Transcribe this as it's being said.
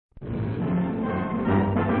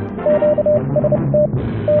Hello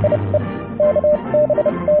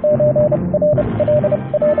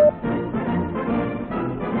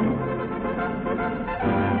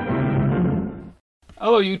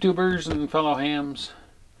YouTubers and fellow hams.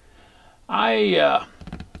 I'm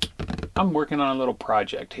working on a little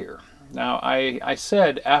project here. Now I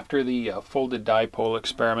said after the folded dipole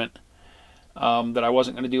experiment that I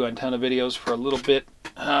wasn't going to do antenna videos for a little bit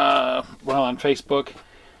on Facebook,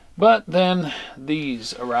 but then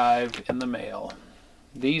these arrived in the mail.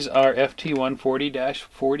 These are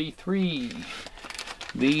FT140-43.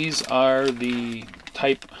 These are the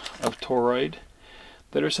type of toroid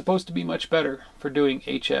that are supposed to be much better for doing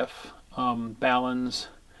HF, baluns,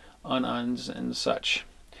 uns, and such.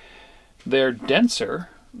 They're denser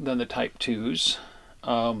than the Type 2s,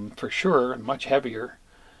 for sure, much heavier,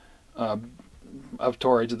 of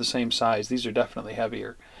toroids of the same size. These are definitely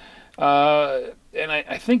heavier. And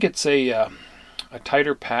I think it's a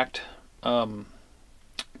tighter packed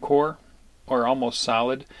core, or almost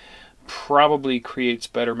solid. Probably creates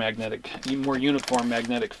better more uniform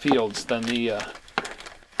magnetic fields than the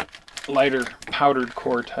lighter powdered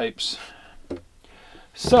core types.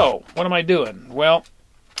 So what am I doing? Well,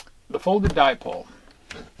 the folded dipole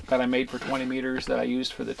that I made for 20 meters that I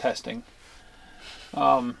used for the testing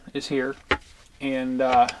is here, and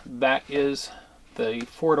that is the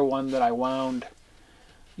 4-to-1 that I wound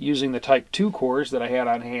using the Type 2 cores that I had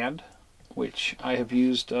on hand, which I have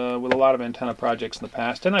used with a lot of antenna projects in the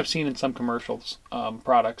past, and I've seen in some commercials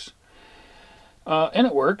products. And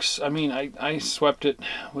it works. I mean, I swept it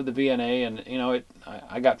with the VNA, and you know,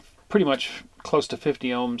 I got pretty much close to 50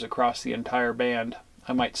 ohms across the entire band.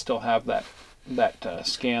 I might still have that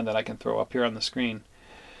scan that I can throw up here on the screen.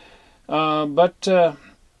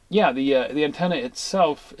 Yeah, the antenna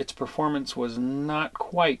itself, its performance was not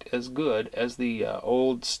quite as good as the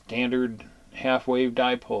old standard half-wave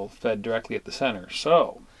dipole fed directly at the center.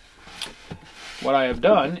 So what I have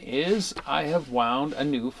done is I have wound a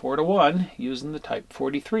new 4-to-1 using the Type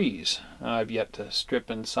 43s. I've yet to strip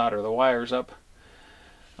and solder the wires up,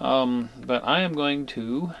 but I am going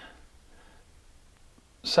to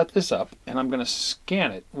set this up and I'm going to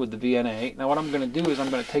scan it with the VNA. Now what I'm going to do is I'm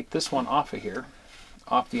going to take this one off of here,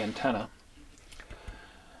 off the antenna.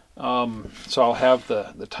 So I'll have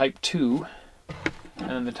the Type 2 and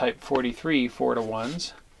then the Type 43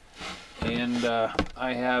 4-to-1s, and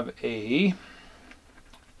I have a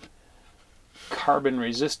carbon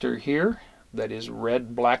resistor here that is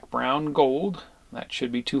red, black, brown, gold. That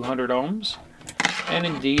should be 200 ohms. And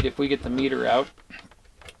indeed, if we get the meter out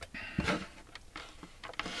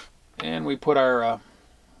and we put our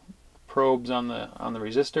probes on the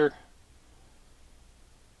resistor,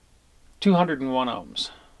 201 ohms.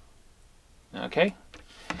 Okay,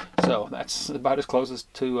 so that's about as close as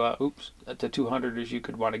to 200 as you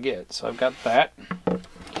could want to get. So I've got that,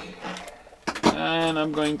 and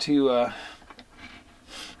I'm going to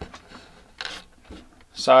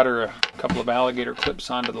solder a couple of alligator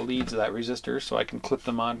clips onto the leads of that resistor so I can clip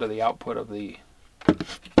them onto the output of the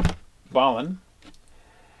balun.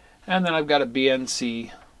 And then I've got a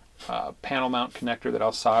BNC panel mount connector that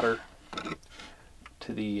I'll solder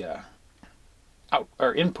to the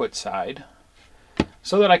input side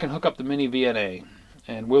so that I can hook up the mini VNA.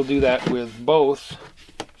 And we'll do that with both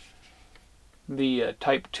the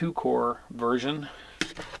Type 2 core version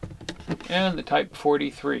and the Type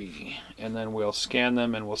 43, and then we'll scan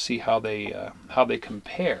them and we'll see how they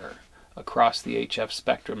compare across the HF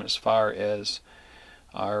spectrum as far as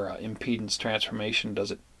our impedance transformation.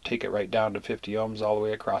 Does it take it right down to 50 ohms all the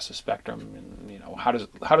way across the spectrum, and you know, how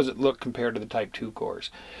does it look compared to the Type 2 cores?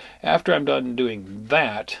 After I'm done doing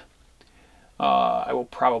that, I will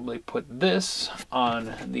probably put this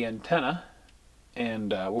on the antenna,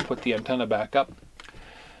 and we'll put the antenna back up.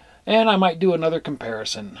 And I might do another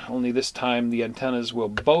comparison, only this time the antennas will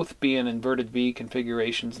both be in inverted V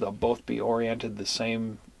configurations. They'll both be oriented the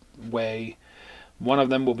same way. One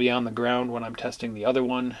of them will be on the ground when I'm testing the other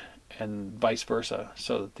one, and vice versa,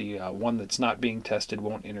 so that the one that's not being tested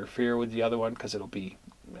won't interfere with the other one because it'll be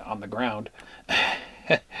on the ground.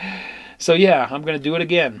 So yeah, I'm going to do it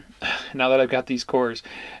again now that I've got these cores.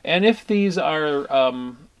 And if these are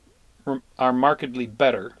markedly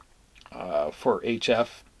better for HF,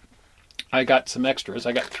 I got some extras.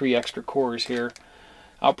 I got 3 extra cores here.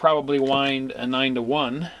 I'll probably wind a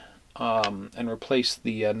 9-to-1 and replace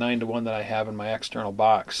the 9-to-1 that I have in my external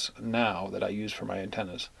box now that I use for my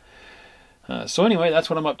antennas. So anyway, that's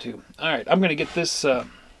what I'm up to. All right, I'm going to get this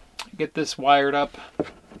wired up,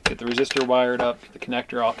 get the resistor wired up, get the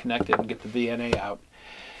connector all connected, and get the VNA out.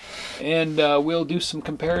 And we'll do some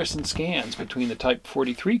comparison scans between the Type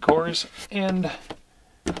 43 cores and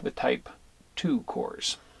the Type 2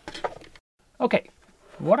 cores. Okay,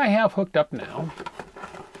 what I have hooked up now,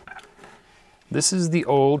 this is the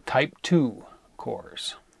old Type 2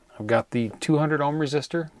 cores. I've got the 200 ohm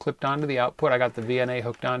resistor clipped onto the output. I got the VNA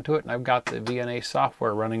hooked onto it, and I've got the VNA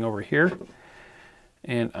software running over here.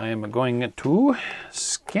 And I am going to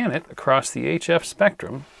scan it across the HF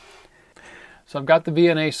spectrum. So I've got the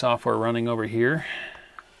VNA software running over here,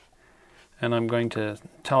 and I'm going to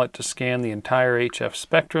tell it to scan the entire HF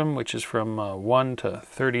spectrum, which is from 1 to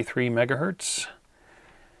 33 megahertz.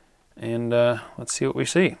 And let's see what we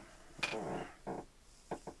see.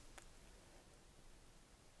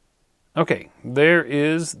 Okay, there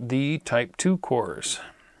is the Type 2 cores.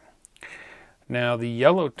 Now the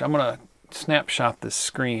yellow, I'm going to snapshot this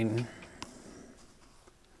screen.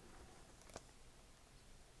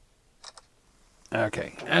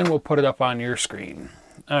 Okay, and we'll put it up on your screen.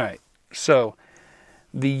 All right, so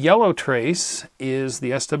the yellow trace is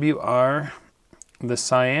the SWR. The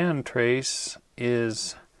cyan trace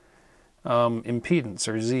is impedance,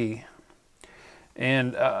 or Z.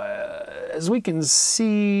 And as we can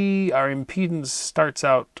see, our impedance starts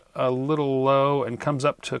out a little low and comes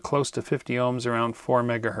up to close to 50 ohms, around 4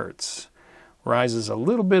 megahertz. Rises a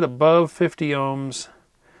little bit above 50 ohms,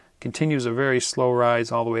 continues a very slow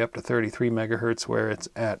rise all the way up to 33 megahertz, where it's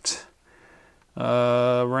at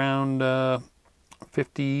around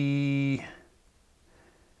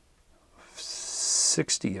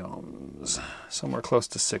 60 ohms, somewhere close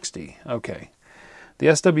to 60. Okay. The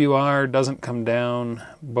SWR doesn't come down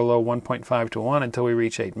below 1.5 to 1 until we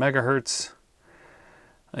reach 8 megahertz.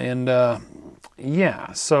 And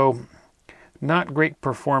yeah, so not great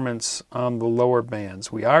performance on the lower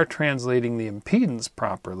bands. We are translating the impedance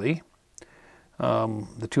properly.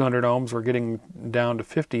 The 200 ohms, we're getting down to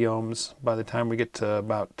 50 ohms by the time we get to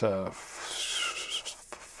about 5.5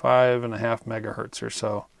 megahertz or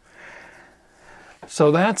so. So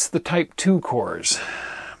that's the Type 2 cores.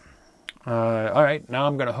 All right, now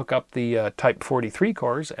I'm going to hook up the Type 43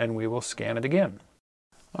 cores, and we will scan it again.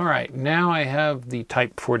 All right, now I have the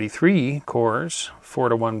Type 43 cores,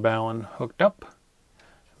 4-to-1 balun hooked up,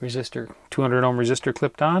 resistor, 200 ohm resistor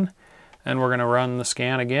clipped on, and we're going to run the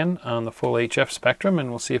scan again on the full HF spectrum,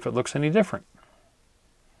 and we'll see if it looks any different.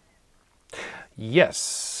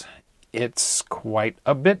 Yes, it's quite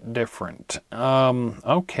a bit different.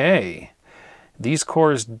 Okay. These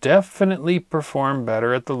cores definitely perform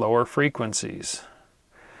better at the lower frequencies.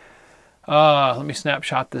 Let me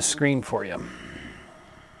snapshot this screen for you.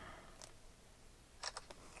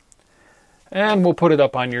 And we'll put it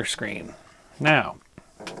up on your screen. Now,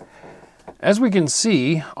 as we can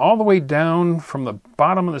see, all the way down from the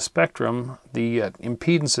bottom of the spectrum, the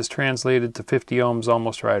impedance is translated to 50 ohms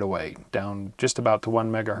almost right away, down just about to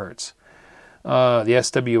 1 megahertz. The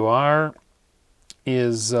SWR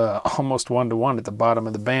is almost 1-to-1 at the bottom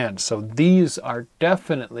of the band. So these are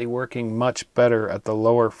definitely working much better at the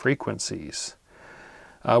lower frequencies.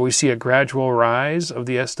 We see a gradual rise of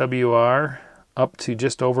the SWR up to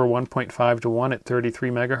just over 1.5 to 1 at 33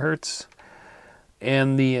 megahertz.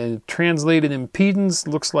 And the translated impedance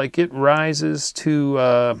looks like it rises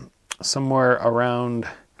to somewhere around,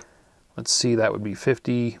 let's see, that would be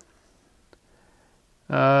 50,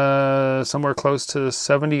 somewhere close to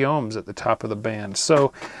 70 ohms at the top of the band.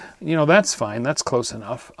 So, you know, that's fine. That's close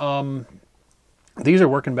enough. These are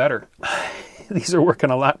working better. These are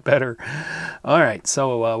working a lot better. All right,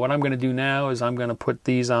 so what I'm going to do now is I'm going to put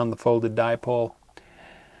these on the folded dipole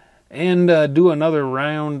and do another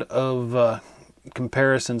round of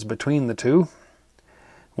comparisons between the two.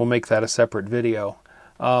 We'll make that a separate video.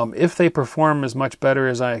 If they perform as much better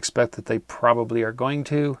as I expect that they probably are going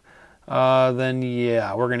to, then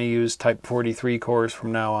yeah, we're going to use Type 43 cores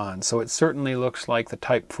from now on. So it certainly looks like the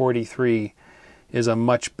Type 43 is a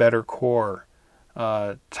much better core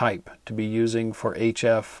type to be using for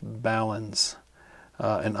HF baluns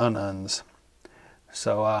and ununs.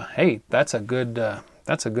 So hey, that's a good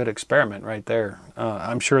experiment right there.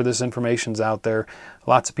 I'm sure this information's out there.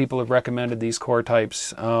 Lots of people have recommended these core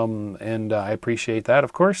types, and I appreciate that,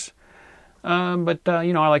 of course. But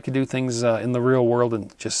you know, I like to do things in the real world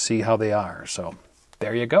and just see how they are. So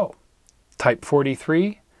there you go. Type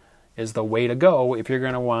 43 is the way to go if you're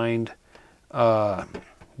going to wind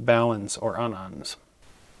baluns or ununs.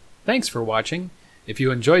 Thanks for watching. If you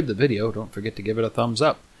enjoyed the video, don't forget to give it a thumbs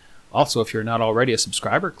up. Also, if you're not already a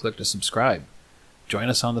subscriber, click to subscribe. Join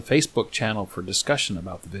us on the Facebook channel for discussion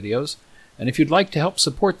about the videos. And if you'd like to help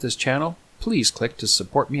support this channel, please click to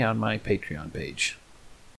support me on my Patreon page.